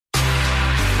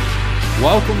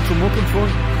Welcome to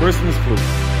Muckanfun Christmas Club,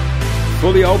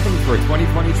 fully open for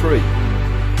 2023.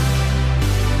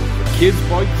 For kids'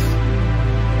 bikes,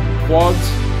 quads,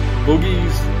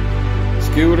 buggies,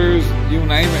 scooters, you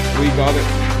name it, we got it.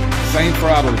 Same for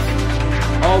adults.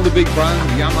 All the big brands,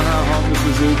 Yamaha, Honda,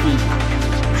 Suzuki,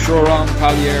 surron,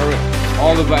 all.year,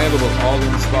 all available, all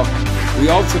in stock. We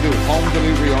also do home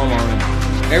delivery all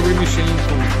around. Every machine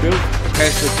comes built,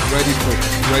 tested, ready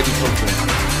for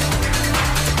fun.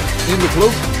 In the club,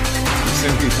 you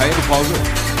simply pay a deposit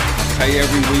and pay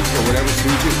every week or whatever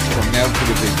suits you from now to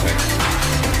the big day.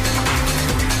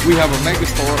 We have a mega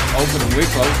store open in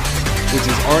Wicklow, which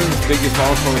is Ireland's biggest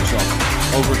auto shop.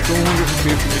 Over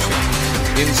 250 machines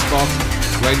in stock,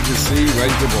 ready to see,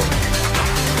 ready to buy.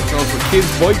 So for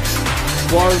kids' bikes,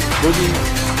 quads, buggies,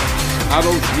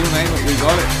 adults, you name it, we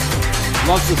got it.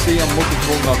 Lots to see on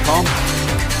muckanfun.com.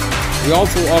 We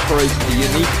also operate a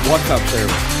unique WhatsApp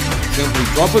service. Simply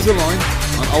drop us a line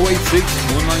on 086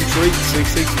 193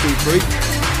 6623.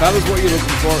 Tell us what you're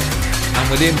looking for, and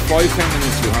within 5-10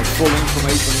 minutes you'll have full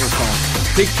information on your phone.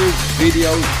 Pictures,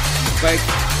 videos, specs,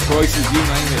 prices, you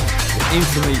name it, will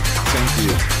instantly sent to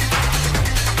you.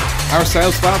 Our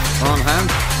sales staff are on hand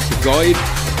to guide,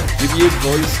 give you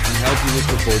advice and help you with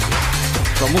your purchase.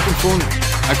 So Muckanfun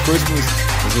at Christmas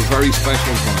is a very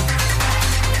special time.